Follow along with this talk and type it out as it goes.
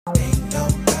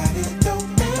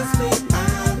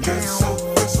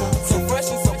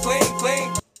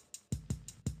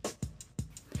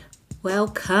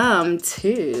Welcome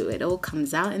to It All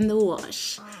Comes Out in the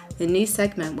Wash, the new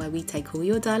segment where we take all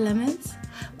your dilemmas,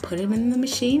 put them in the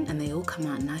machine, and they all come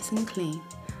out nice and clean.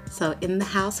 So in the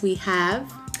house we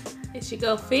have... It's your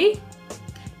girl Fee.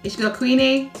 It's your girl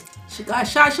Queenie. It's your guy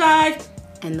Shy.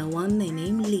 And the one they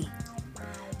name Lee.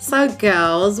 So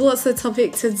girls, what's the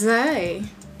topic today?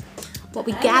 What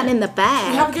we got in the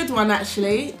bag? We have a good one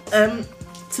actually.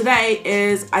 Today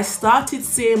is I started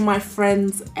seeing my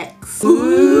friend's ex.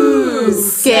 Ooh,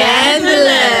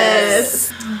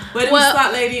 scandalous. Where do we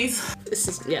start, ladies? This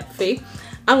is Fee.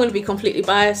 I'm going to be completely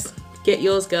biased. Get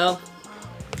yours, girl.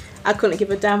 I couldn't give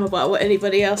a damn about what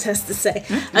anybody else has to say.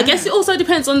 Mm-hmm. I guess it also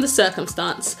depends on the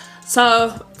circumstance. So,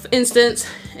 for instance,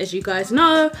 as you guys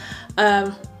know,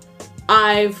 I'm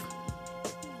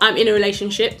in a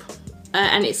relationship,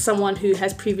 and it's someone who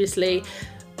has previously,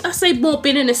 I say, more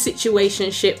been in a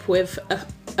situationship with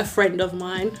a friend of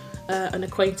mine, an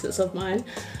acquaintance of mine,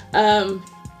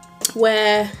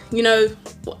 where, you know,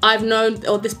 I've known,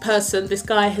 or this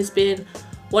guy has been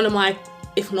one of my,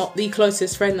 if not the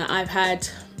closest friend that I've had,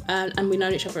 and we've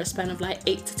known each other a span of like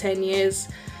 8 to 10 years.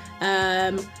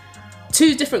 2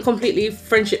 different completely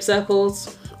friendship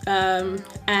circles,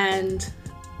 and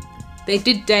they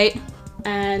did date,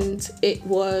 and it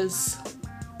was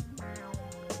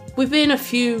within a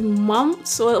few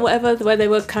months or whatever where they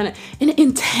were kind of in an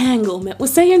entanglement. We'll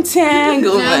say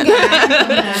entanglement.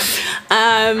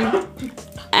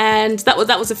 And that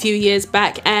was a few years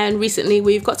back, and recently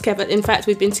we've got together. In fact,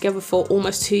 we've been together for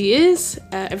almost 2 years.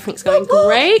 Everything's going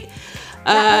great.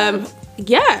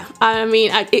 Yeah, I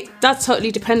mean, it does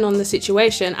totally depend on the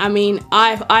situation. I mean,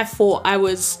 I thought I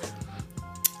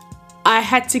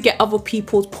had to get other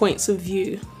people's points of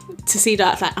view to see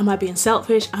that, like, am I being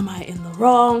selfish? Am I in the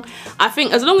wrong? I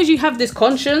think as long as you have this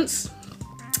conscience,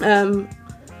 I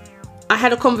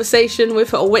had a conversation with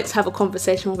her, or went to have a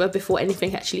conversation with her before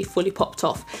anything actually fully popped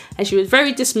off. And she was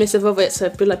very dismissive of it. So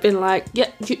I've been like, yeah,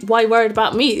 why are you worried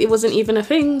about me? It wasn't even a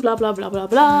thing, blah, blah, blah, blah,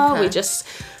 blah. Okay.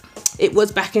 It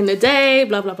was back in the day,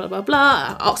 blah, blah, blah, blah,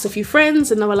 blah. I asked a few friends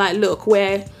and they were like, look,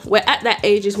 we're at that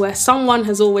age is where someone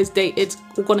has always dated,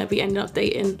 or going to be ending up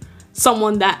dating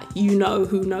someone that you know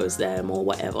who knows them or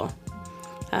whatever.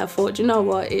 I thought, you know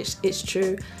what, it's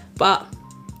true. But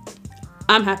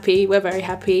I'm happy, we're very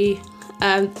happy.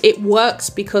 It works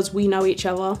because we know each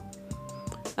other.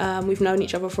 We've known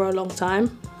each other for a long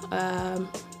time.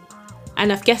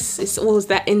 And I guess it's always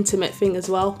that intimate thing as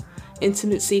well.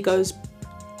 Intimacy goes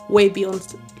way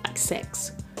beyond like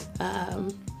sex.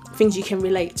 Things you can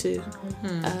relate to.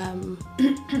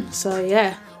 Mm-hmm. So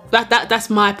yeah, that's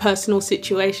my personal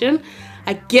situation.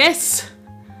 I guess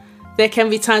there can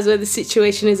be times where the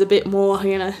situation is a bit more,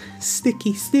 you know,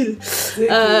 sticky still.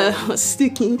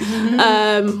 Sticky.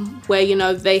 Where, you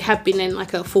know, they have been in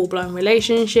like a full-blown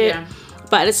relationship. Yeah.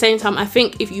 But at the same time, I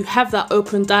think if you have that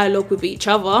open dialogue with each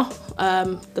other,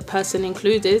 the person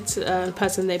included, the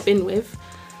person they've been with,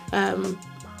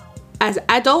 as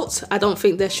adults, I don't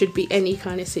think there should be any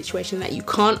kind of situation that you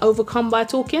can't overcome by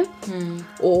talking,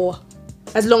 or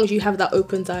as long as you have that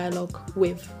open dialogue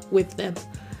with them.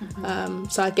 Mm-hmm.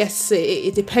 So I guess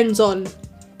it depends on,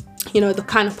 you know, the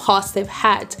kind of past they've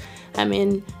had. I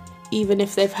mean, even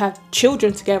if they've had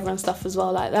children together and stuff as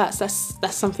well, like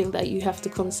that's something that you have to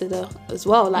consider as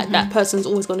well. Like that person's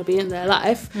always going to be in their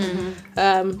life.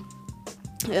 But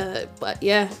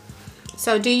yeah.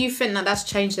 So do you think that that's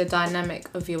changed the dynamic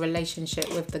of your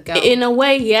relationship with the girl? In a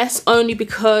way, yes, only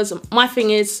because my thing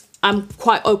is I'm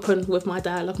quite open with my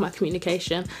dialogue, my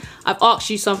communication. I've asked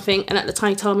you something and at the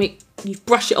time you tell me, you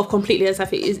brush it off completely as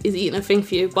if it is eating a thing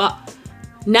for you. But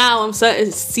now I'm certain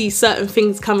to see certain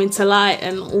things coming to light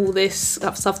and all this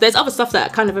stuff. There's other stuff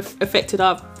that kind of affected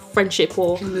our friendship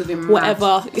or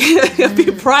whatever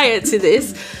prior to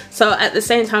this. So at the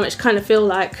same time, it's kind of feel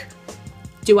like,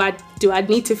 do I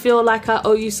need to feel like I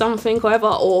owe you something, whatever,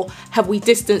 or have we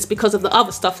distanced because of the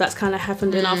other stuff that's kind of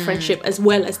happened in our friendship as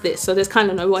well as this? So there's kind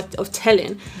of no way of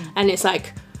telling, and it's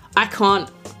like I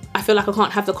feel like I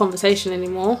can't have the conversation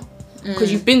anymore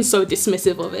because you've been so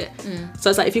dismissive of it.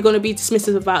 So it's like, if you're going to be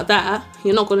dismissive about that,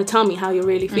 you're not going to tell me how you're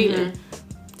really feeling.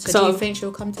 So do you think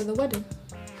she'll come to the wedding?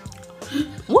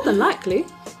 More than likely.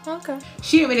 Okay.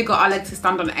 She ain't really got our leg to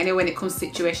stand on anyway when it comes to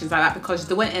situations like that, because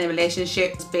they weren't in a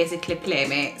relationship, it's basically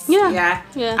playmates. Yeah.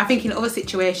 I think in other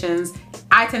situations,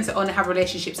 I tend to only have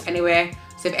relationships anyway.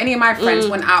 So if any of my friends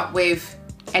went out with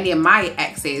any of my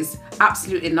exes,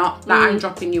 absolutely not. Like, I'm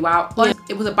dropping you out. But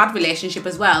it was a bad relationship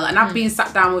as well, and I've been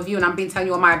sat down with you and I've been telling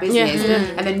you all my business,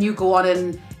 and then you go on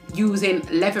and using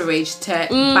leverage to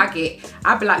bag it.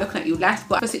 I'd be like looking at you left.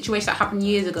 But a situation that happened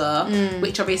years ago,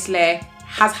 which obviously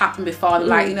has happened before.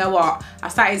 Like, you know what, I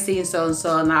started seeing so and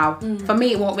so now. For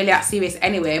me, it won't really that serious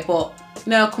anyway, but you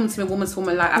know, come to me woman to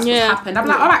woman, like that's what's happened. I'm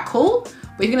like, all right, cool.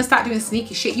 But you're gonna start doing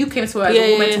sneaky shit. You came to her as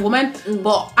a woman to woman,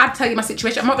 but I'd tell you my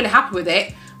situation. I'm not really happy with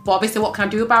it, but obviously, what can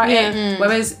I do about it?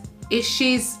 Whereas if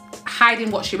she's hiding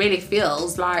what she really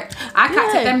feels, like I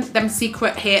can't take them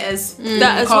secret haters.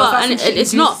 That as well, and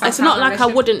it's not like I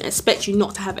wouldn't expect you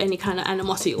not to have any kind of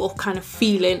animosity or kind of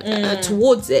feeling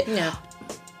towards it.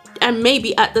 And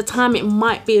maybe at the time it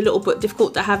might be a little bit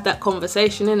difficult to have that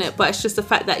conversation, innit? But it's just the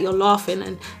fact that you're laughing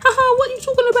and, haha, what are you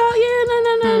talking about?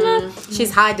 Yeah, no.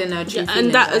 She's hiding her true feelings.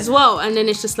 And that as well. And then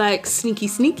it's just like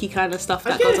sneaky kind of stuff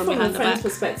that goes on behind the back. From a friend's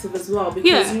perspective as well,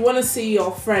 because you want to see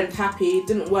your friend happy. It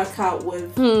didn't work out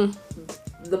with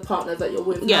the partner that you're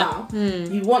with now.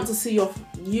 You want to see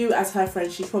you as her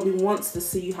friend. She probably wants to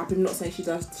see you happy. I'm not saying she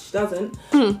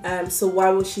doesn't. So why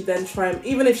would she then try,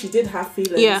 even if she did have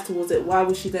feelings towards it, why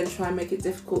would she then try and make it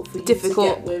difficult for you to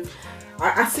get with?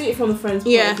 I see it from the friend's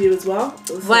point of view as well.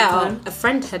 Well, a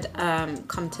friend had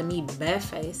come to me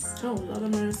barefaced. Oh, Lord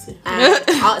have mercy. And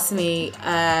asked me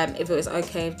if it was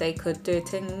okay if they could do a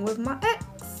thing with my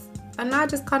ex. And I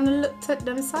just kind of looked at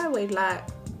them sideways, like,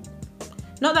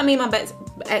 not that me and my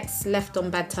ex left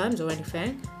on bad terms or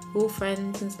anything. We're all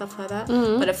friends and stuff like that.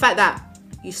 But the fact that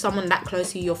you someone that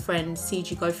close to you, your friend,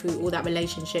 sees you go through all that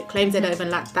relationship, claims they don't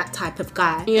even like that type of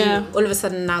guy. All of a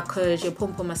sudden now, because your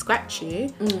pom-pom must scratch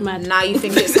you, now you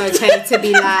think it's okay to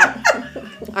be like,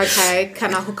 okay,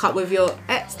 can I hook up with your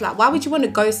ex? Like, why would you want to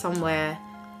go somewhere,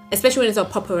 especially when it's a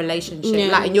proper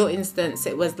relationship? Like in your instance,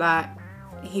 it was like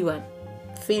he weren't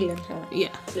feeling her.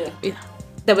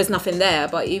 There was nothing there.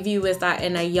 But if you was like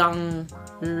in a young,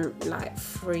 like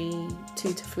 2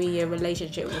 to 3 year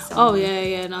relationship with someone,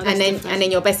 no, and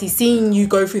then your bestie seeing you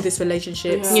go through this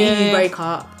relationship, seeing you break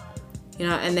up, you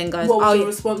know, and then goes, what was your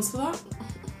response to that?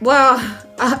 Well,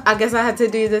 I guess I had to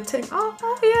do the thing.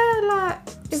 Like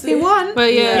if you want, but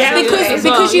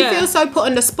because you feel so put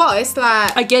on the spot. It's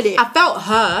like, I get it. I felt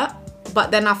hurt,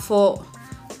 but then I thought,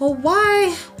 well,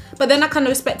 why? But then I kind of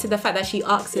respected the fact that she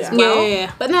asks as well.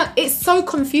 But no, it's so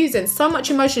confusing. So much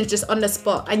emotion just on the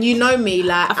spot. And you know me,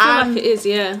 like, I feel like it is,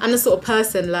 I'm the sort of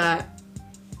person, like,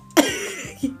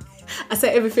 I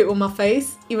say everything with my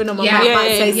face, even though my mouth might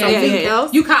say something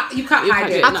else. You can't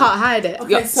hide it. I can't hide it.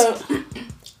 Okay, so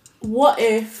what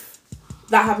if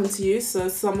that happened to you? So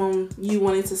you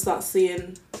wanted to start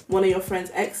seeing one of your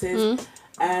friend's exes,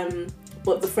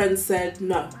 but the friend said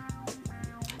no.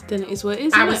 Then it is what it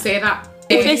is. I would say that.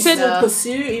 If they said to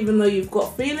pursue, even though you've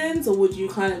got feelings, or would you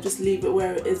kind of just leave it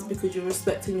where it is because you're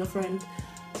respecting your friend?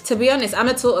 To be honest, I'm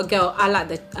a sort of girl, I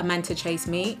like a man to chase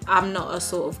me. I'm not a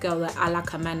sort of girl that I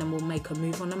like a man and will make a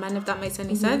move on a man, if that makes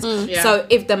any sense. So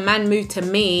if the man moved to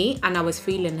me and I was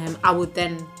feeling him, I would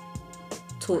then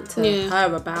talk to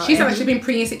her about it. She's actually been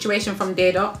pre in situation from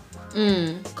day dot.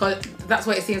 Because that's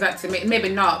what it seems like to me. Maybe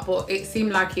not, but it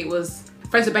seemed like it was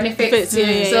friends with benefits.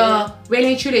 So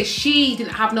really and truly, she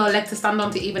didn't have no leg to stand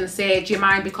on to even say, do you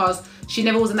mind? Because she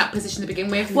never was in that position to begin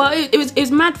with. Well, it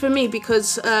was mad for me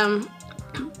because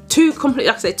two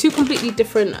completely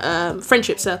different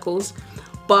friendship circles,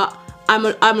 but I'm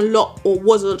a lot, or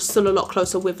was still a lot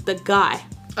closer with the guy.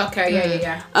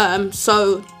 Okay,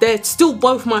 so they're still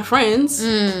both my friends.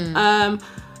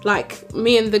 Like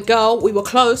me and the girl, we were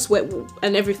close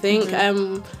and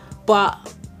everything.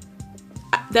 But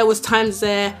there was times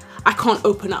there I can't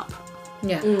open up.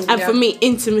 And for me,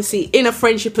 intimacy in a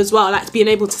friendship as well, like being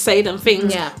able to say them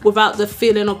things without the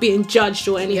feeling of being judged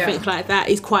or anything like that,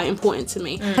 is quite important to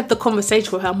me. I had the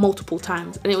conversation with her multiple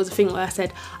times, and it was a thing where I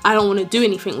said, I don't want to do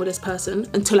anything with this person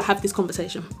until I have this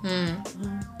conversation.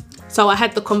 So I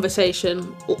had the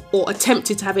conversation, or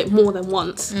attempted to have it more than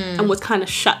once, and was kind of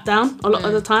shut down a lot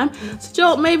of the time. So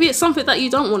Joe, maybe it's something that you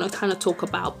don't want to kind of talk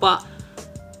about, but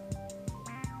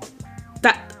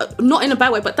that, not in a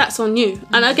bad way, but that's on you.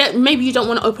 And I get, maybe you don't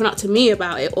want to open up to me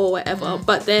about it or whatever,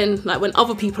 but then like when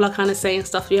other people are kind of saying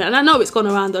stuff, and I know it's gone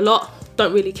around a lot,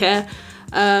 don't really care.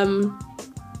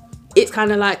 It's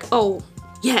kind of like, oh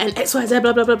yeah, and XYZ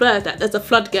blah blah blah blah, that there's a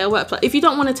floodgate work. But if you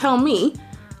don't want to tell me,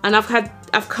 and I've had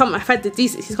the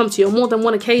decency to come to you on more than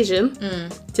one occasion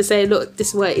to say, look, this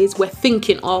is where it is, we're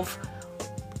thinking of,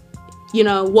 you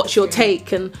know, what's your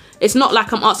take? And it's not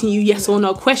like I'm asking you yes or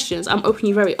no questions. I'm asking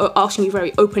you very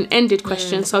open-ended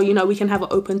questions, so you know we can have an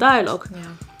open dialogue.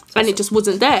 And it just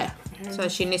wasn't there. So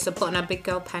she needs to put on her big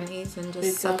girl panties and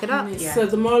just suck it up. So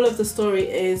the moral of the story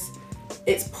is,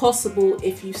 it's possible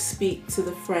if you speak to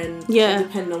the friend,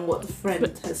 depending on what the friend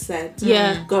has said.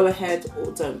 Go ahead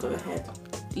or don't go ahead.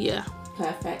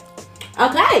 Perfect.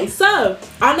 Okay, so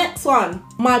our next one.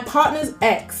 My partner's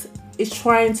ex is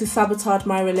trying to sabotage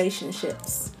my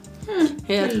relationships.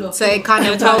 Yeah. So it kind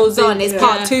of goes on. It's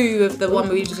part 2 of the one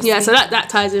we just. Yeah. So that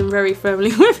ties in very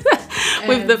firmly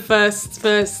with the first topic.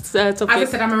 As I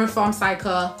said, I'm a reform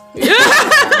psycho.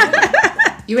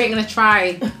 You ain't gonna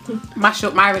try mash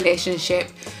up my relationship.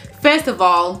 First of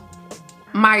all,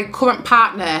 my current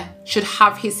partner should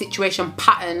have his situation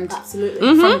patterned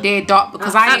from day dot,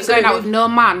 because I ain't going out with no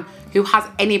man who has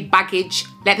any baggage.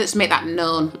 Let's make that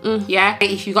known. Yeah.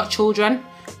 If you got children,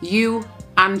 you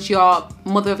and your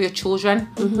mother of your children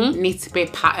need to be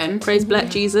patterned. Praise Black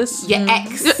Jesus. Your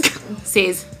ex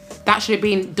says that should have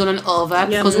been done and over,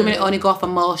 because women only go off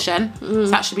emotion. So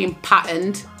that should have been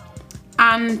patterned.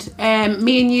 And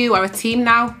me and you are a team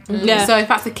now. Yeah. So if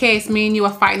that's the case, me and you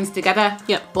are fighting this together.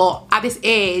 Yep. But at this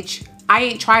age, I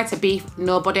ain't tried to beef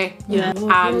nobody. Yeah.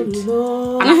 And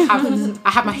I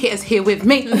have my hitters here with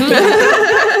me.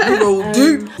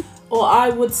 Or I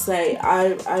would say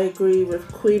I agree with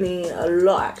Queenie a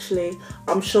lot, actually.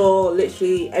 I'm sure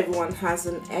literally everyone has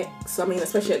an ex. I mean,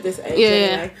 especially at this age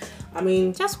anyway. I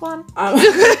mean, just one.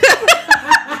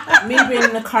 Me being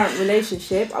in a current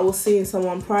relationship, I was seeing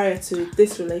someone prior to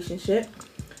this relationship.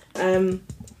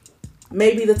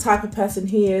 Maybe the type of person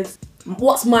he is.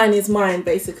 What's mine is mine,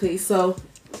 basically. So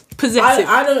Possessive.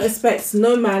 I don't expect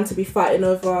no man to be fighting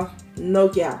over no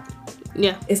girl.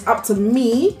 Yeah. It's up to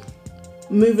me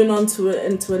moving on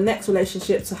into a next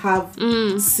relationship to have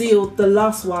sealed the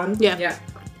last one. Yeah.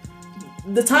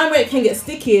 The time where it can get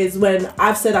sticky is when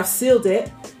I've said I've sealed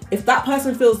it. If that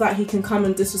person feels that he can come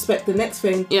and disrespect the next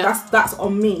thing, that's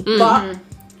on me. But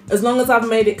as long as I've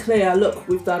made it clear, look,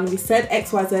 we said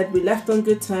XYZ, we left on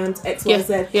good terms,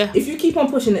 XYZ. Yeah. If you keep on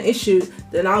pushing the issue,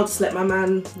 then I'll just let my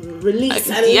man release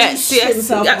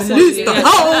himself.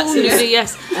 Absolutely,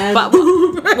 yes. But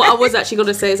what I was actually going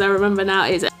to say, as I remember now,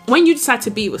 is when you decide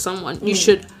to be with someone, you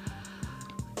should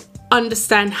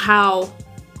understand how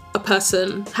a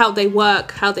person, how they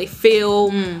work, how they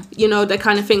feel, you know, that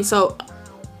kind of thing. So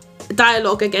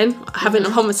dialogue, again, having a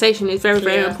conversation is very,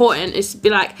 very important. It's to be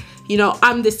like, you know,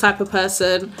 I'm this type of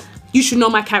person. You should know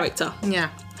my character. Yeah.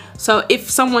 So if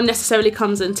someone necessarily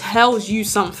comes and tells you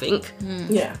something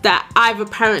that I've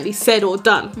apparently said or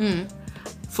done,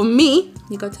 for me,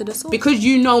 you go to the source. Because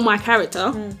you know my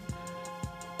character,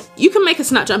 you can make a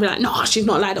Snapchat and be like, no, she's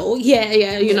not like that. Or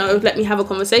you know, let me have a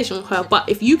conversation with her. But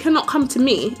if you cannot come to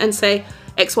me and say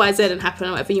XYZ and happen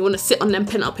or whatever, you want to sit on them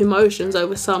pent up emotions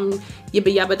over some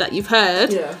yibba yabba that you've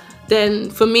heard, then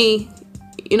for me,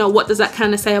 you know, what does that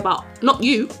kind of say about not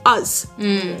you, us,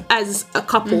 as a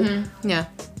couple,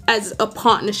 as a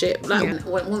partnership? Like,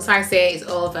 once I say it's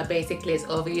over, basically it's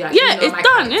over. You it's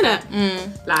done,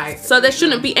 innit? Like, so there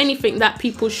shouldn't be anything that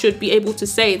people should be able to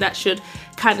say that should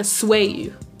kind of sway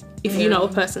you if you know a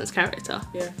person's character.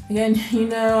 Again, you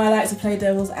know, I like to play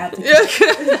devil's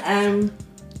advocate.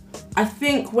 I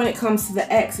think when it comes to the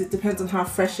ex, it depends on how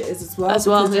fresh it is as well.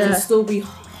 Because you can still be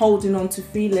holding on to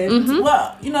feelings.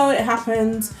 Well, you know, it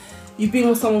happens. You've been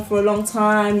with someone for a long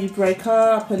time, you break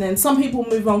up, and then some people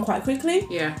move on quite quickly.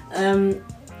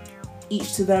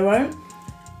 Each to their own.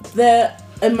 The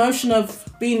emotion of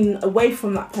being away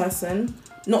from that person,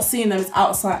 not seeing them, is out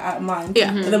of sight, out of mind.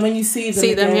 And then when you see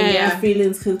them again,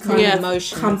 feelings could kind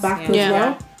of come back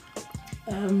as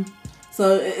well.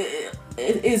 So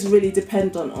it is really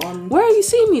dependent on. Where are you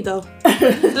seeing me though? Like,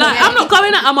 I'm not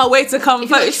going out on my way to come.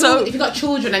 So if you've got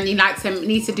children and you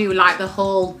need to do like the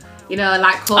whole, you know,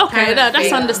 like co-parent that's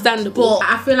thing, understandable. But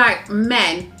I feel like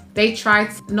men, they try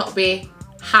to not be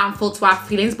harmful to our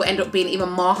feelings, but end up being even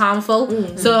more harmful.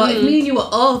 So if me and you were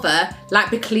over, like,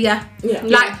 be clear.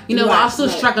 Like, you know, I'll still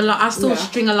struggle. I'll still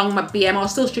string along my BM. I'll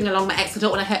still string along my ex. I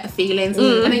don't want to hurt her feelings.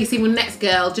 And then you see with the next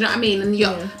girl. Do you know what I mean? And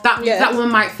that woman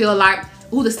might feel like,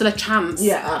 oh, there's still a chance.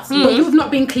 But you've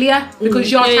not been clear because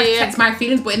you're trying to protect my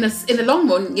feelings, but in the long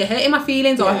run, you're hurting my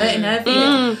feelings or hurting her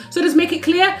feelings. So just make it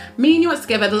clear, me and you are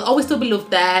together, there'll always still be love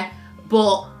there,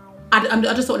 but I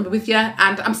just don't want to be with you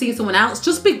and I'm seeing someone else.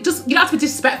 You don't have to be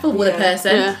disrespectful with a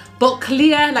person, but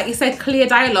clear, like you said, clear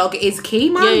dialogue is key,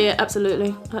 man. Yeah,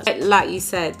 absolutely. Like you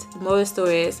said, the moral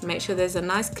story is make sure there's a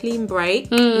nice clean break,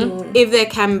 if there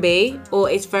can be, or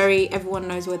it's everyone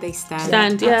knows where they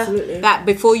stand. Absolutely. That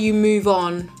before you move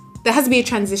on, there has to be a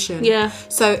transition.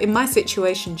 So in my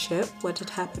situationship, what had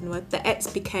happened was the ex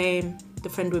became the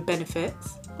friend with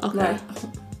benefits.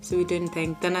 So we were doing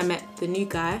things. Then I met the new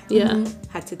guy.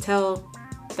 Had to tell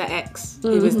the ex,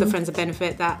 who was the friends of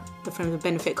benefit, that the friends of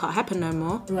benefit can't happen no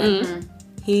more.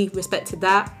 He respected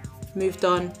that, moved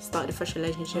on, started a fresh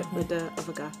relationship with the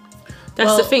other guy.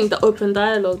 That's the thing, the open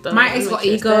dialogue though. My ex got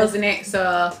egos in it,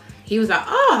 so he was like,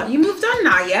 oh, you moved on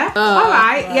now, yeah? All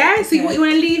right, yeah? Okay. So you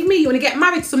want to leave me? You want to get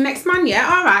married to some next man, yeah?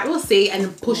 All right, we'll see.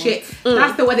 And push it.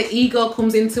 That's the way the ego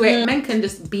comes into it. Men can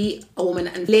just beat a woman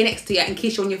and lay next to you and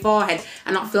kiss you on your forehead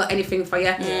and not feel anything for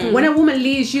you. When a woman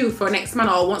leaves you for a next man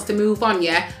or wants to move on,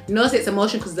 yeah, knows it's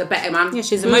emotion because it's a better man. Yeah,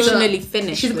 she's emotionally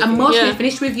finished. She's emotionally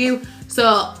finished with you.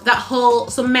 So that whole,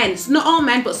 some men, not all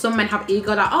men, but some men have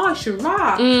ego like, oh, she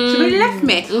really left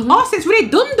me. Oh, so it's really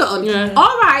done.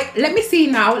 All right, let me see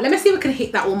now. Let me see if we can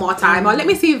hit that one more time, or let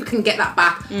me see if we can get that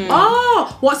back.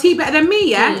 Oh, what's he better than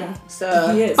me? Yeah.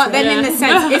 So, but then in a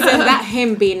sense, isn't that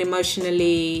him being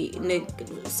emotionally,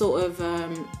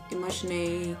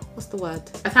 emotionally, what's the word?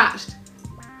 Attached.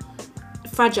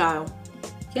 Fragile.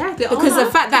 Yeah, because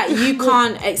the fact that you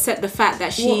can't accept the fact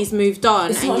that she's moved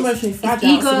on. It's not emotionally fragile,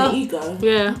 it's ego.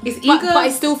 Yeah. It's ego. But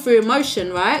it's still through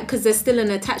emotion, right? Because there's still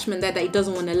an attachment there that he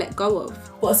doesn't want to let go of.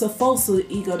 But it's a false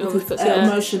ego because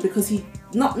emotion, because he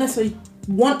not necessarily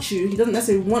wants you. He doesn't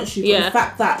necessarily want you. But the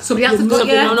fact that somebody else has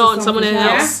got someone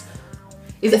else.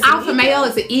 Is it alpha male?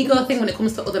 It's an ego thing when it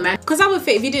comes to other men. Because I would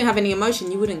think if you didn't have any emotion,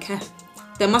 you wouldn't care.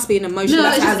 There must be an emotion. No,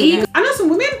 it's just ego. I know some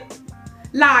women,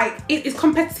 like, it's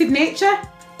competitive nature.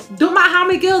 Don't matter how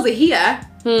many girls are here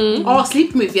or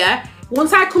sleeping with you.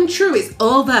 Once I come true, it's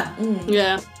over.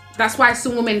 Yeah. That's why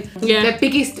some women, their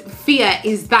biggest fear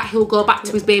is that he'll go back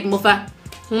to his baby mother.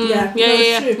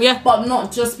 Yeah. But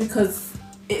not just because,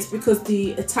 it's because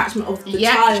the attachment of the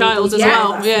child as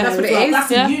well. That's what it is.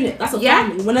 That's a unit. That's a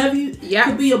family. Whenever you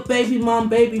could be your baby mom,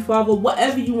 baby father,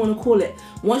 whatever you want to call it.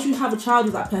 Once you have a child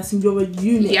with that person, you're a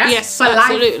unit. Yes,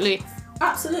 absolutely. Life.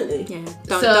 Absolutely. Yeah.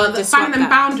 Don't finding them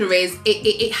boundaries,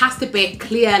 it has to be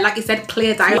clear, like you said,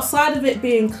 clear dialogue. Outside of it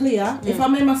being clear, if I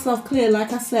made myself clear,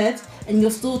 like I said, and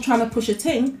you're still trying to push a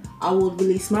thing, I will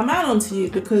release my man onto you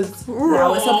because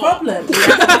now it's a problem.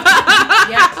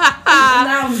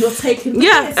 Now you're taking the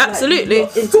piss, absolutely.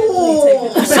 Like,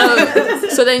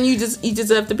 so then you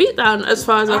deserve the beatdown, as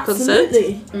far as I'm concerned.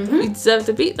 You deserve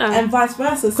the beatdown, and vice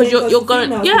versa. Because you're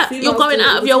going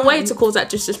out of your way to cause that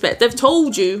disrespect. They've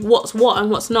told you what's what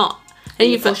and what's not, and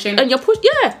you're pushing.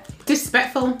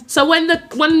 Disrespectful. So when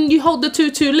you hold the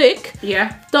 2-2 lick,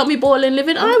 don't be boiling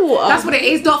living eye water. That's what it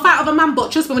is. Don't fight over man,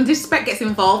 but trust me, when disrespect gets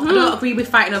involved, I don't agree with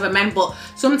fighting over men, but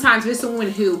sometimes there's someone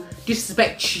who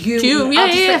disrespects you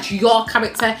disrespects your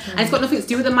character, and it's got nothing to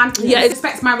do with the man. He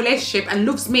respects my relationship and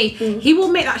loves me. He will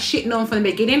make that shit known from the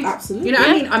beginning. Absolutely. You know what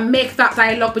I mean? And make that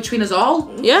dialogue between us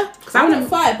all. Yeah. Because I want to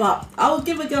fight, but I will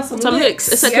give a girl some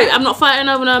licks. Exactly. I'm not fighting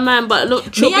over no man, but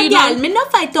look, me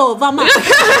not fight over man.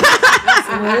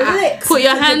 Put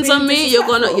your hands on me, you're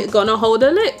gonna hold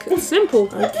a lick. It's simple.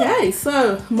 Okay,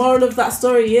 so moral of that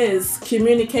story is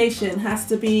communication has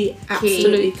to be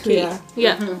absolutely clear.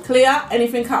 Clear.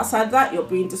 Anything outside that, you're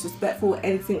being disrespectful.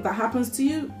 Anything that happens to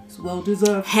you, it's well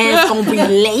deserved. Hands gonna be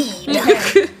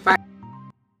laid.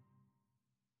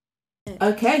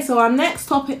 Okay, so our next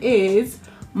topic is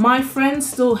my friend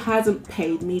still hasn't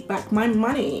paid me back my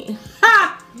money.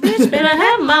 Bitch, better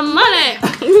have my money.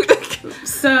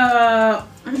 So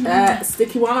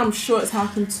sticky one. I'm sure it's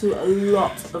happened to a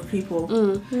lot of people.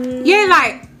 Yeah,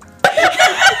 like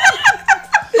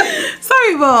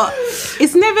sorry, but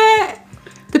it's never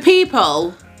the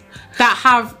people that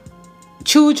have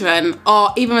children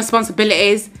or even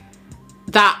responsibilities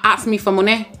that ask me for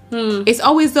money. It's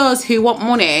always those who want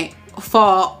money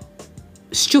for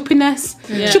stupidness.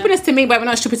 Stupidness to me, but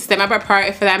not stupid to them. I'm a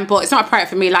priority for them, but it's not a priority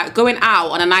for me. Like going out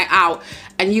on a night out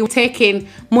and you taking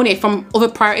money from other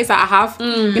priorities that I have,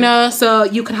 you know, so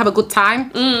you can have a good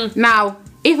time. Now,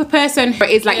 if a person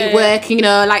is like you're working, you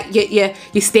know, like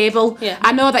you're stable,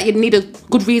 I know that you'd need a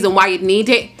good reason why you'd need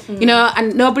it, you know,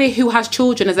 and nobody who has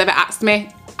children has ever asked me.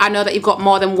 I know that you've got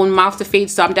more than one mouth to feed,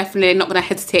 so I'm definitely not going to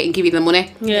hesitate and give you the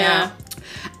money.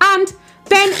 And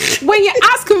then when you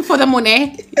ask them for the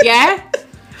money,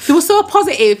 they were so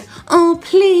positive. Oh,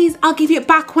 please, I'll give you it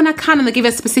back when I can. And they give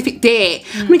a specific date.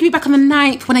 I'm going to give you back on the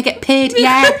 9th when I get paid.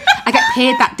 I get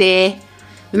paid that day.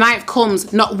 The 9th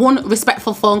comes, not one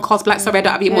respectful phone call to be like, sorry, I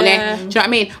don't have your money. Do you know what I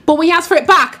mean? But when you ask for it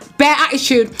back, bare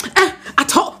attitude.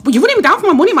 You're running me down for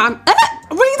my money, man.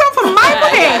 I'm running you down for my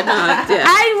money.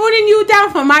 I'm running you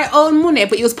down for my own money,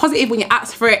 but it was positive when you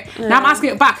asked for it. Now I'm asking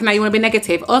it back, and now you want to be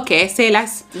negative. Okay, say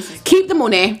less. Keep the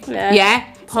money.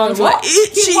 Palms what?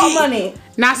 Keep what money?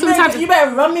 Now sometimes you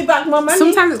better run me back my money.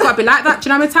 Sometimes it's got to be like that. Do you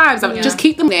know how many times? I just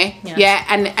keep the money,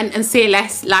 and say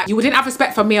less. Like you wouldn't have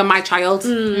respect for me or my child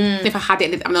if I had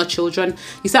it. I'm no children.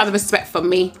 You still have the respect for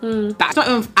me. That's not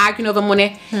even arguing over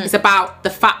money. It's about the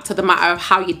fact of the matter of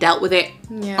how you dealt with it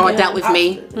or dealt with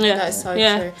me. That's so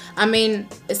true. I mean,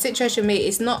 a situation with me,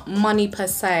 it's not money per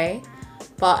se,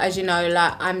 But as you know,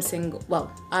 like, I'm single. Well,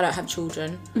 I don't have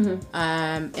children.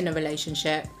 In a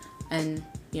relationship, and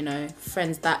you know,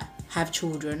 friends that have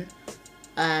children,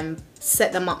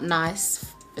 set them up nice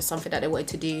for something that they wanted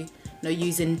to do. You know,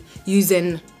 using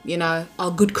you know,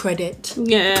 our good credit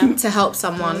to help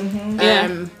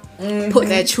someone. Put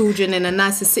their children in a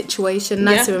nicer situation,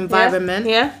 nicer environment.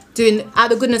 Doing out of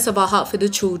the goodness of our heart for the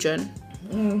children.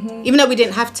 Even though we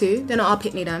didn't have to, they're not our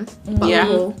pick me them, but we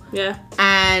will.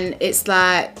 And it's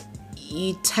like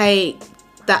you take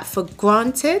that for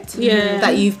granted.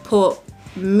 That you've put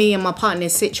me and my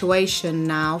partner's situation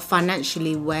now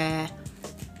financially where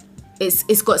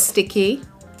it's got sticky,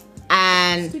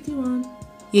 and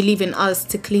you're leaving us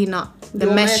to clean up the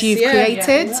mess you've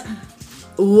created.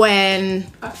 When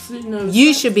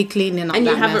you should be cleaning up and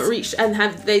that you haven't mess. reached, and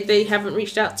they haven't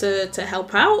reached out to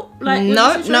help out, like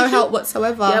no help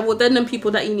whatsoever. Yeah, well then people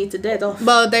that you need to dead off.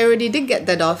 Well, they already did get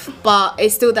dead off, but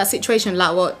it's still that situation,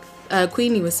 like what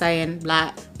Queenie was saying,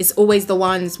 like it's always the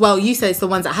ones, well, you say it's the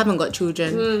ones that haven't got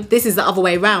children. This is the other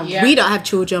way around. We don't have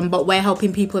children, but we're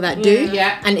helping people that do.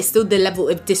 And it's still the level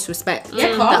of disrespect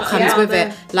that comes with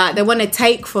it. Like they want to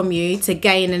take from you to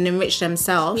gain and enrich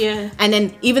themselves. And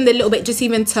then even the little bit, just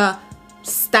even to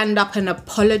stand up and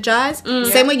apologize.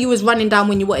 Same way you was running down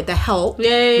when you wanted the help. We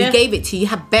gave it to you. You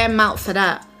have bare mouth for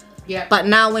that. But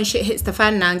now when shit hits the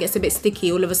fan now and gets a bit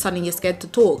sticky, all of a sudden you're scared to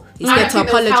talk. You're scared to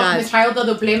apologise. The child, though,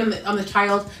 they're blaming on the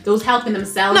child. They was helping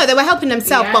themselves. No, they were helping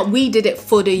themselves, but we did it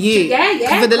for the you.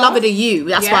 For the love of the you.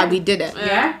 That's why we did it.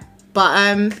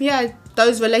 But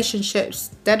those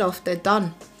relationships, dead off, they're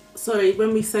done. Sorry,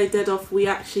 when we say dead off, we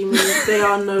actually mean they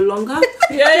are no longer.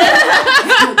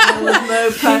 There was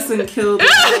no person killed in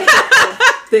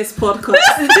this podcast.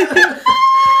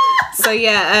 So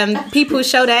people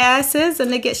show their asses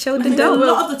and they get showed the door. A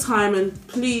lot of the time, and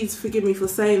please forgive me for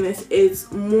saying this,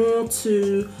 is more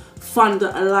to fund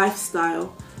a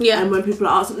lifestyle. And when people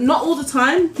are asking, not all the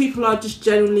time, people are just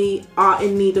generally are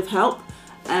in need of help.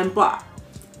 But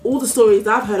all the stories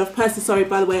I've heard of, personally, sorry,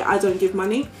 by the way, I don't give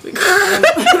money.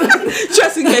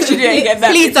 Just in case you didn't get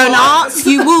that. Please don't ask.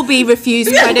 You will be refused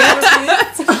credit.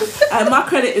 My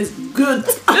credit is good.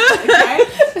 Okay?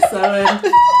 So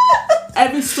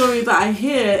every story that I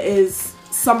hear is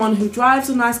someone who drives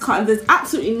a nice car, and there's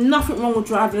absolutely nothing wrong with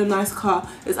driving a nice car.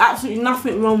 There's absolutely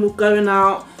nothing wrong with going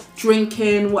out,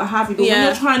 drinking, what have you. But when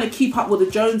you're trying to keep up with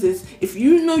the Joneses, if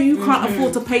you know you can't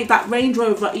afford to pay that Range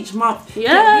Rover each month,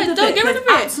 get rid of it.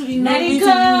 Absolutely no reason you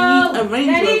need a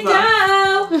Range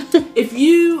Rover. If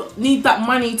you need that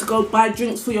money to go buy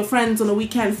drinks for your friends on a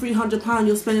weekend, £300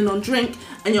 you're spending on drink,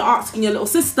 and you're asking your little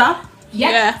sister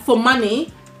for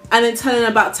money, and then telling her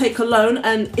about take a loan,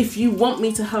 and if you want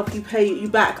me to help you pay you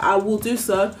back, I will do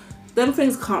so. Them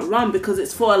things can't run, because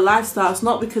it's for a lifestyle. It's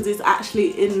not because it's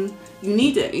actually you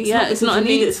need it. It's not a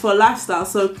need. It's for a lifestyle.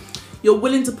 So you're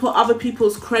willing to put other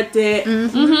people's credit,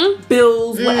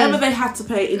 bills, whatever they had to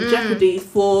pay in jeopardy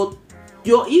for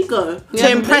your ego.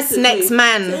 To impress next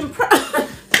man.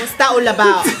 What's that all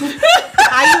about?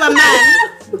 Are you a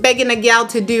man begging a girl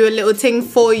to do a little thing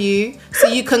for you so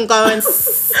you can go and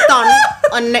stunt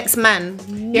on next man?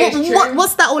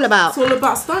 What's that all about? It's all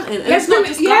about stunting. And it's not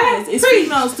just guys. It's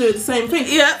females do the same thing.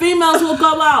 Females will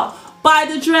go out, buy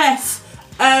the dress.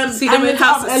 See them in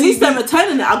house. At least they're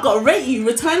returning it. I've got to rate you.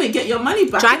 Return it. Get your money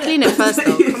back. Dry clean it first,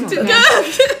 though.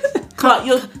 But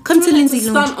you're come to Lindsay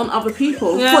stunt on other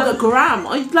people for the gram.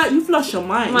 Like, you've lost your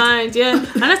mind. And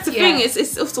that's the thing.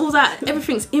 It's all that.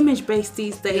 Everything's image based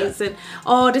these days, and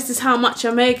this is how much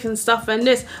I make and stuff and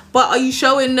this. But are you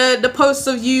showing the posts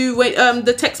of you when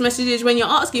the text messages when you're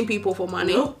asking people for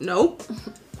money? No.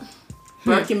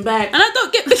 Working back. And I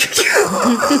don't get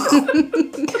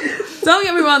don't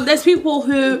get me wrong, there's people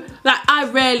who, like, I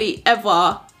rarely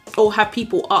ever or have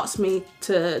people ask me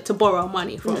to borrow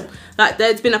money from. Like,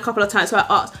 there's been a couple of times where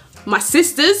I asked my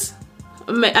sisters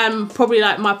and probably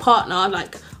like my partner,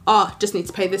 like, just need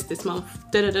to pay this month,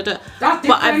 But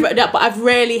I've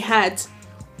rarely had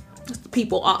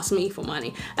people ask me for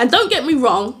money. And don't get me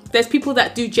wrong, there's people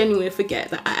that do genuinely forget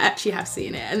that I actually have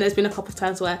seen it, and there's been a couple of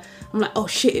times where I'm like, oh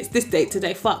shit, it's this date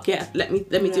today, fuck yeah, let me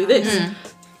do this.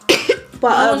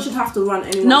 But no one should have to run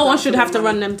anyone. No one should have to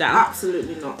run them down.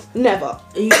 Absolutely not. Never.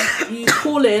 You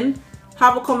call in,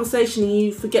 have a conversation, and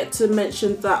you forget to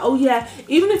mention that,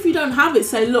 even if you don't have it,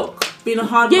 say, look, been a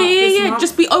hard month this month.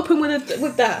 Just be open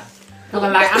with that.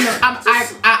 I'm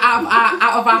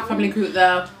out of our family group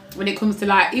though. When it comes to,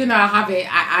 like, even though I have it,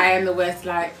 I am the worst,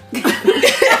 like. No,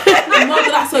 but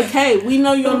that's okay. We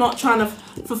know you're not trying to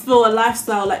fulfill a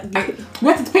lifestyle like we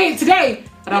have to pay it today,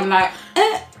 and I'm like,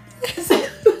 send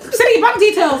your bank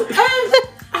details.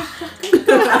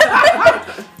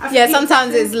 Yeah,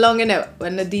 sometimes it's long, innit?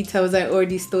 When the details are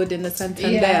already stored in the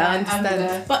sentence there, I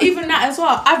understand. But even that as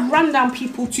well, I've run down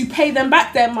people to pay them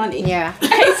back their money. Yeah.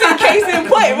 Case in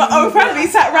point, my old family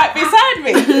sat right beside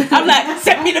me. I'm like,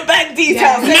 send me the bank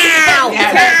details.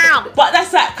 Now! But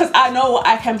that's like, because I know what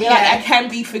I can be like. I can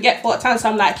be forgetful at times. So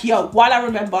I'm like, yo, while I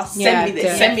remember, send me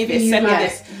this, send me this, send me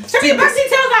this. Send me the bank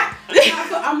details, like,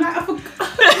 I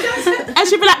forgot. And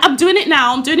she'll be like, I'm doing it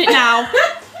now.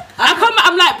 I come back,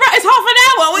 I'm like, bro, it's half an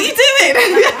hour. What are you doing?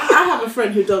 I have a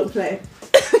friend who don't play.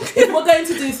 If we're going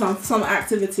to do some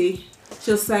activity,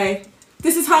 she'll say,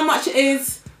 this is how much it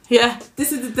is. Yeah.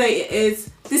 This is the date it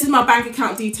is. This is my bank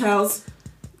account details.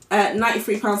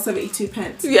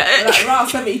 £93.72. Yeah. Like, around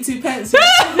 72 pence.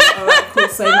 Yeah. Alright, cool,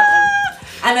 say nothing.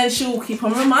 And then she'll keep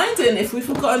on reminding. If we've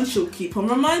forgotten, she'll keep on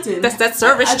reminding. That's that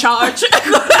service charge.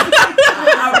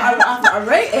 I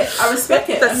rate it. I respect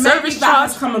it. That service charge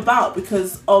has come about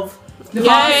because of the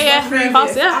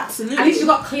past, absolutely. At least you've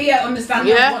got clear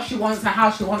understanding of what she wants and how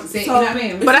she wants it. So, you know what I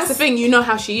mean? But that's the thing. You know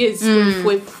how she is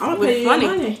with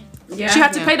money. Yeah. She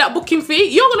had to pay that booking fee.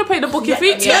 You're gonna pay the booking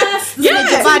fee too. Yes.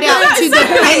 Divide it out into the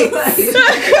pay.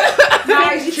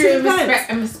 That is true.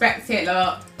 And respect it,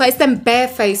 look. But it's them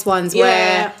barefaced ones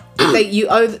where they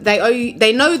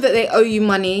know that they owe you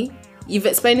money. You've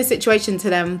explained the situation to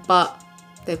them, but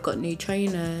they've got new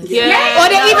trainers. Yeah. Or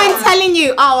they're even telling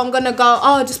you, oh, I'm gonna go.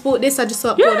 Oh, I just bought this. I just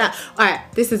bought that. All right,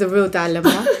 this is a real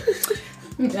dilemma.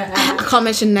 I can't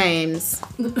mention names,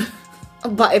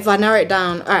 but if I narrow it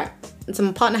down, all right. So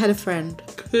my partner had a friend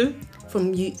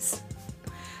from youths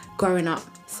growing up.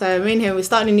 So me and him, we're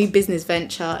starting a new business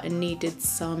venture and needed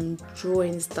some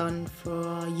drawings done for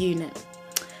our unit.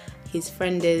 His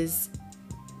friend is,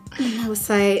 I would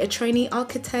say, a trainee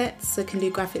architect, so can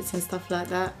do graphics and stuff like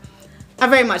that. I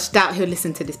very much doubt he'll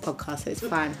listen to this podcast, so it's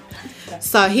fine.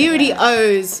 So he already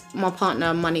owes my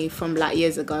partner money from like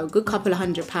years ago, a good couple of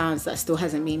 £100 that still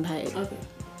hasn't been paid. Okay.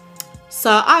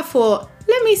 So I thought,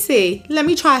 let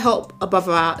me try help a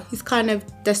brother out. He's kind of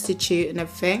destitute and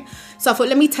everything. So I thought,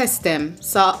 let me test him.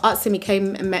 So I asked him, he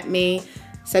came and met me,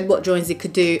 said what drawings he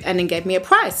could do, and then gave me a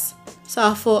price. So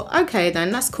I thought, okay,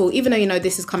 then that's cool. Even though,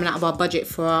 this is coming out of our budget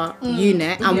for our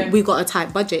unit and we've got a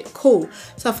tight budget, cool.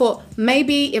 So I thought,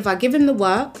 maybe if I give him the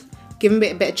work, give him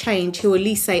a bit of change, he'll at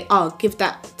least say, oh, give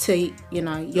that to,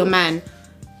 your man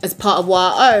as part of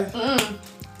what I owe.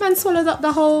 Man swallowed up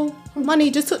the whole money,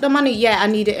 just took the money. Yeah, I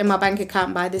need it in my bank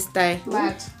account by this day.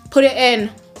 Mad. Put it in.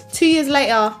 2 years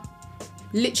later,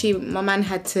 literally, my man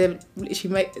had to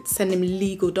send him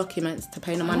legal documents to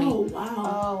pay the money. Oh,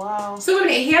 wow. So wait a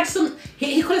minute, he had some,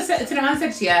 he could have said to the man,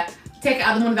 said to you, take it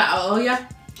out of the money that I owe you.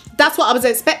 That's what I was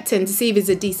expecting, to see if he's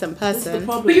a decent person.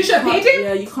 But you should have paid him.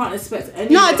 Yeah, you can't expect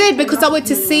anything. No, I did, because I wanted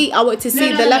to see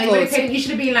the levels. You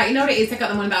should have been like, you know what it is, take out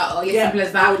the money that I owe you, simple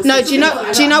as that. No, do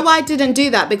you know why I didn't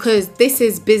do that? Because this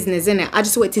is business, innit? I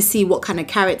just wanted to see what kind of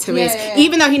character is. Yeah.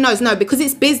 Even though he knows, because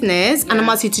it's business and I'm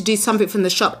asking you to do something from the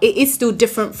shop, it is still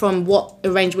different from what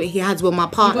arrangement he has with my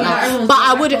partner. But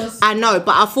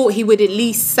I thought he would at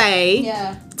least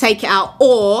say, take it out,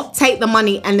 or take the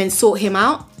money and then sort him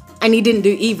out. And he didn't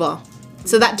do either.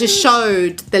 So that just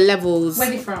showed the levels.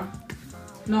 Where's he from?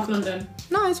 North London?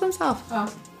 No, he's from South.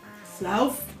 Oh.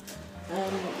 South?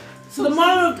 So the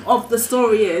moral of the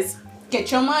story is,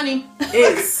 get your money.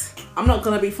 I'm not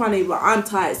going to be funny, but I'm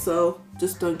tight, so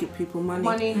just don't give people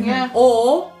money. Yeah.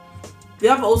 Or, the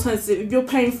other alternative, if you're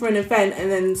paying for an event and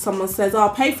then someone says, oh,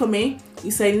 pay for me, you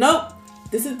say, nope,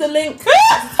 this is the link, this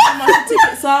is how much the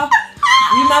tickets are,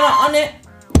 you man are on it.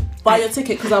 Buy your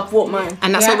ticket because I bought mine.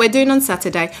 And that's what we're doing on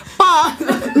Saturday. But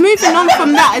moving on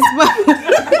from that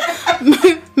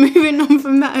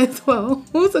as well.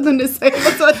 What was I going to say?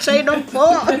 What's our chain on for?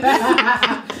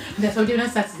 That's what we're doing on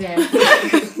Saturday.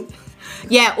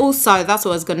 Yeah, also, that's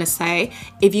what I was going to say.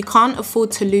 If you can't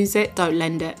afford to lose it, don't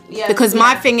lend it. Yeah, because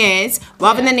my thing is,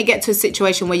 rather than it get to a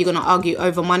situation where you're going to argue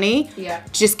over money,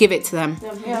 just give it to them.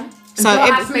 Yeah. So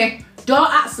Don't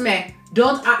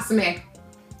ask me.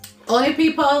 Only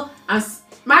people, and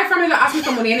my family don't ask me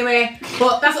for money anyway,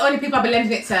 but that's the only people I've been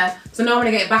lending it to, so no one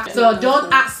to get it back. So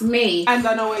don't ask me. And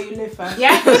I know where you live, fam.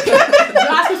 Yeah? Don't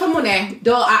ask me for money,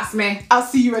 don't ask me. I'll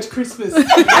see you at Christmas.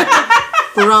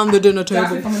 Around the dinner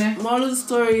table. Moral of the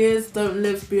story is, don't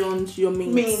live beyond your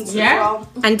means. Yeah.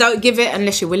 And don't give it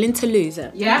unless you're willing to lose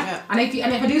it. Yeah. And if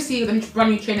I do see them run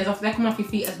your trainers off, they're coming off your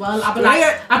feet as well. I'll be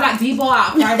like Debo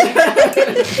out of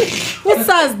private. What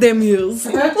size them heels?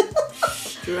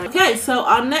 Okay, so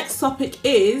our next topic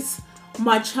is,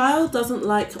 my child doesn't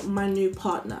like my new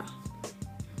partner.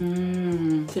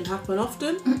 Can happen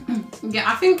often.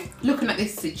 Yeah, I think looking at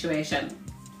this situation,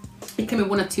 it can be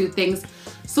one of two things.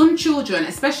 Some children,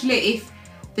 especially if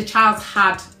the child's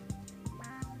had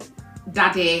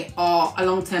daddy or a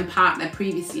long-term partner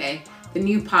previously, the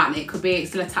new partner, it could be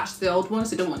still attached to the old one,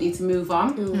 so they don't want you to move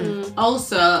on.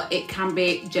 Also, it can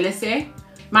be jealousy.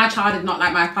 My child did not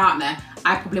like my partner,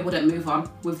 I probably wouldn't move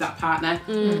on with that partner.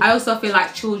 I also feel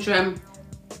like children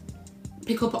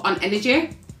pick up on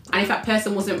energy, and if that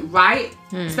person wasn't right,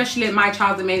 especially my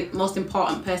child, the most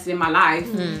important person in my life,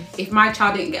 if my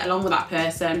child didn't get along with that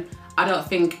person, I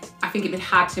think it'd be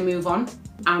hard to move on.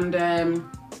 And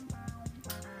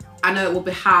I know it would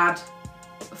be hard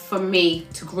for me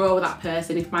to grow with that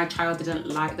person if my child didn't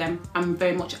like them. I'm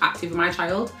very much active with my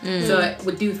child, so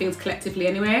we do things collectively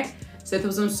anyway. So if there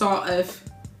was some sort of,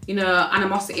 you know,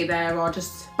 animosity there or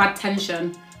just bad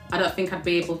tension, I don't think I'd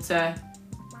be able to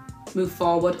move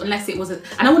forward unless it wasn't.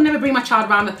 And I would never bring my child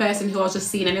around the person who I was just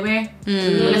seeing anyway,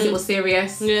 unless it was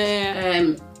serious.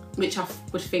 Which I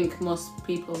would think most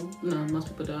people don't, but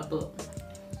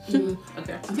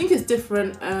okay. I think it's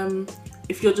different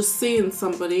if you're just seeing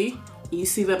somebody, you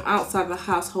see them outside the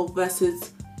household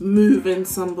versus moving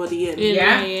somebody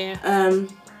in.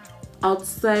 I'd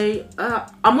say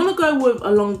I'm gonna go with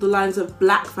along the lines of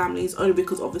black families, only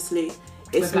because obviously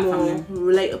it's more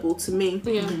relatable to me.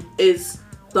 Is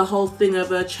the whole thing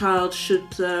of a child should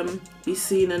be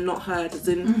seen and not heard, as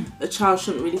in a child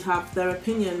shouldn't really have their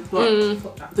opinion,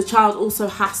 but the child also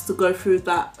has to go through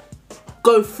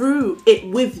it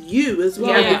with you as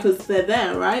well, because they're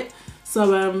there, right?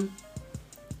 So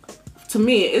to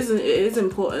me, it is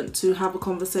important to have a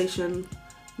conversation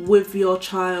with your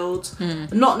child,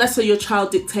 not necessarily your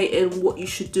child dictating what you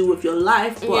should do with your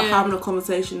life, but having a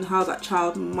conversation how that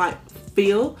child might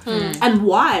feel and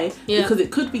why, because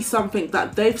it could be something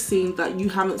that they've seen that you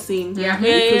haven't seen,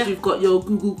 because you've got your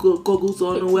Google goggles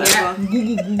on or whatever.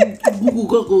 Google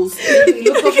goggles.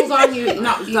 Your goggles on, you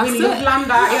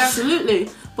absolutely.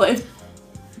 But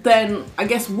then I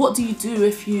guess, what do you do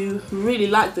if you really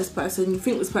like this person, you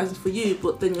think this person's for you,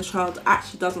 but then your child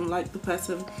actually doesn't like the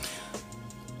person?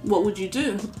 What would you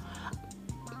do?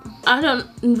 I don't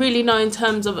really know in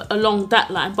terms of along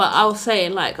that line, but I'll say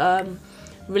like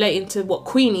relating to what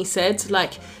Queenie said,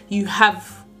 like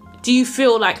do you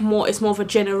feel like it's more of a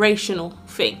generational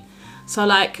thing? So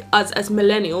like as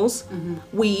millennials,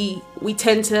 we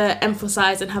tend to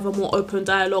emphasize and have a more open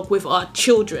dialogue with our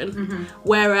children,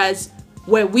 whereas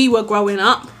where we were growing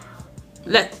up,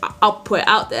 I'll put it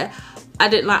out there, I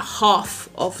didn't like half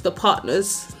of the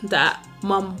partners that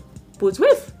mum was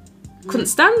with. Couldn't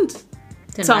stand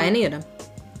didn't like any of them.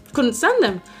 Couldn't stand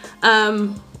them.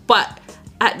 But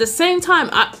at the same time,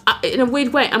 I in a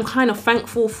weird way, I'm kind of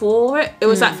thankful for it. It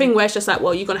was that thing where it's just like,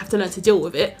 well, you're gonna have to learn to deal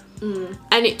with it.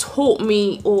 And it taught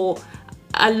me, or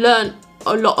I learned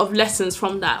a lot of lessons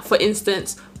from that. For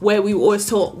instance, where we always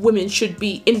taught women should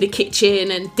be in the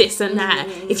kitchen and this and that.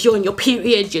 If you're on your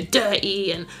period, you're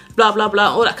dirty and blah blah blah,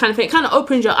 all that kind of thing. It kind of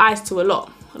opens your eyes to a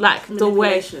lot. Like the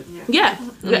way,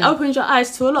 it opens your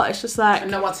eyes to a lot. It's just like,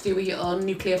 and know what to do with your own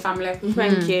nuclear family.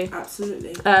 Thank you.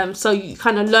 Absolutely. So you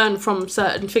kind of learn from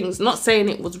certain things. Not saying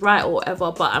it was right or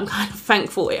whatever, but I'm kind of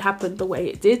thankful it happened the way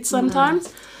it did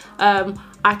sometimes.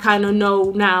 I kind of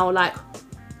know now, like,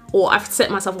 or I've set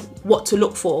myself what to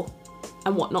look for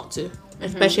and what not to.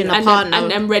 Especially in a partner. And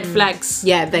then red flags.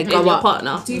 Yeah, they go your up.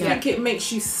 Partner. Do you think it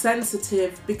makes you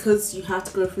sensitive because you have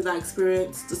to go through that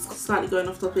experience? Just slightly going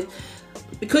off topic.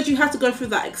 Because you have to go through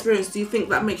that experience, do you think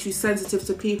that makes you sensitive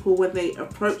to people when they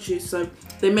approach you? So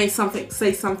they may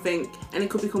say something, and it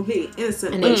could be completely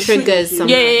innocent, and it triggers something.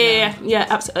 Yeah,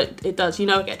 absolutely, it does. You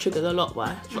know, I get triggered a lot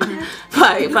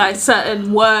by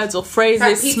certain words or phrases,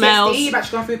 like PTSD, smells. You've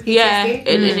actually gone through PTSD. Yeah,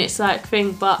 and it's like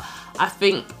thing. But I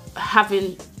think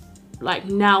having, like,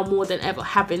 now more than ever,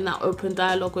 having that open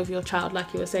dialogue with your child,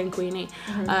 like you were saying, Queenie.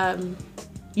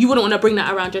 You wouldn't want to bring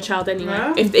that around your child anyway.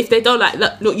 No. If they don't like,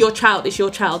 look, your child is your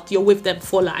child. You're with them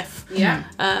for life. Yeah.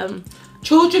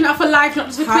 Children are for life, not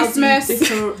just for Christmas.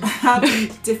 How do you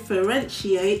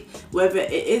differentiate whether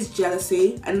it is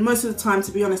jealousy? And most of the time,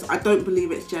 to be honest, I don't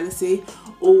believe it's jealousy,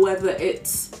 or whether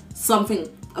it's something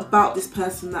about this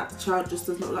person that the child just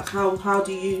does not like. How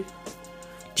do you?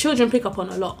 Children pick up on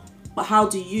a lot. But how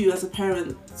do you, as a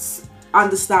parent,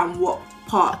 understand what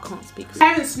part? I can't speak.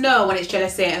 Parents know when it's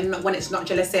jealousy and when it's not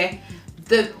jealousy.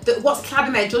 The what's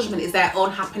clouding their judgment is their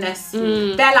own happiness.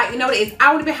 They're like, you know what it is,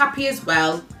 I want to be happy as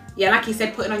well. Yeah, like you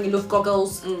said, putting on your love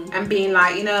goggles and being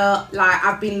like, you know, like,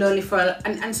 I've been lonely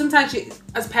and sometimes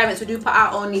as parents we do put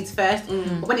our own needs first.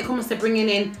 But when it comes to bringing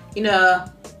in, you know,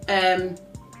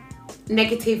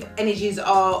 negative energies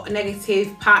or negative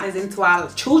partners into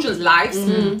our children's lives,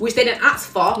 which they didn't ask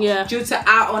for due to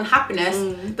our own happiness,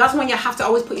 that's when you have to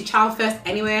always put your child first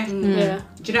anyway. Do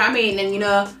you know what I mean? And, you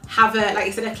know, have a, like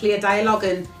you said, a clear dialogue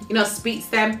and, you know, speak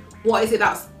to them. What is it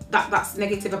that's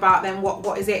negative about them?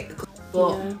 What is it?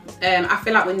 But I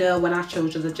feel like we know when our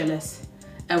children are jealous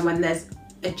and when there's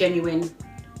a genuine,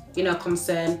 you know,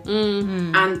 concern.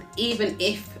 And even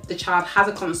if the child has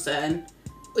a concern,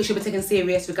 it should be taken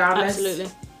serious regardless. Absolutely.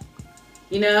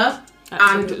 You know?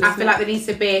 Absolutely. And I feel like there needs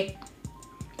to be,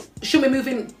 shouldn't be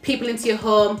moving people into your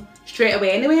home straight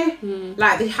away anyway.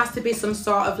 Like there has to be some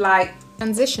sort of like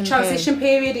transition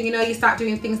period, and you know, you start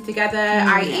doing things together,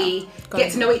 i.e.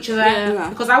 get to know each other.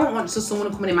 Because I won't want just someone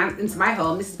coming into my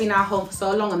home. This has been our home for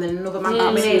so long, and then another man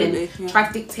coming in and try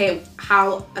to dictate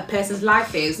how a person's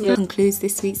life is. That concludes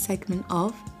this week's segment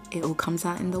of It All Comes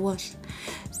Out in the Wash.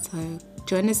 So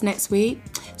join us next week.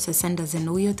 So send us in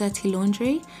all your dirty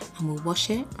laundry and we'll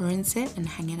wash it, rinse it and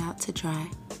hang it out to dry.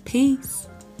 Peace.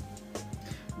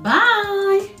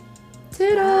 Bye.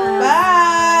 Ta-da.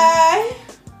 Bye.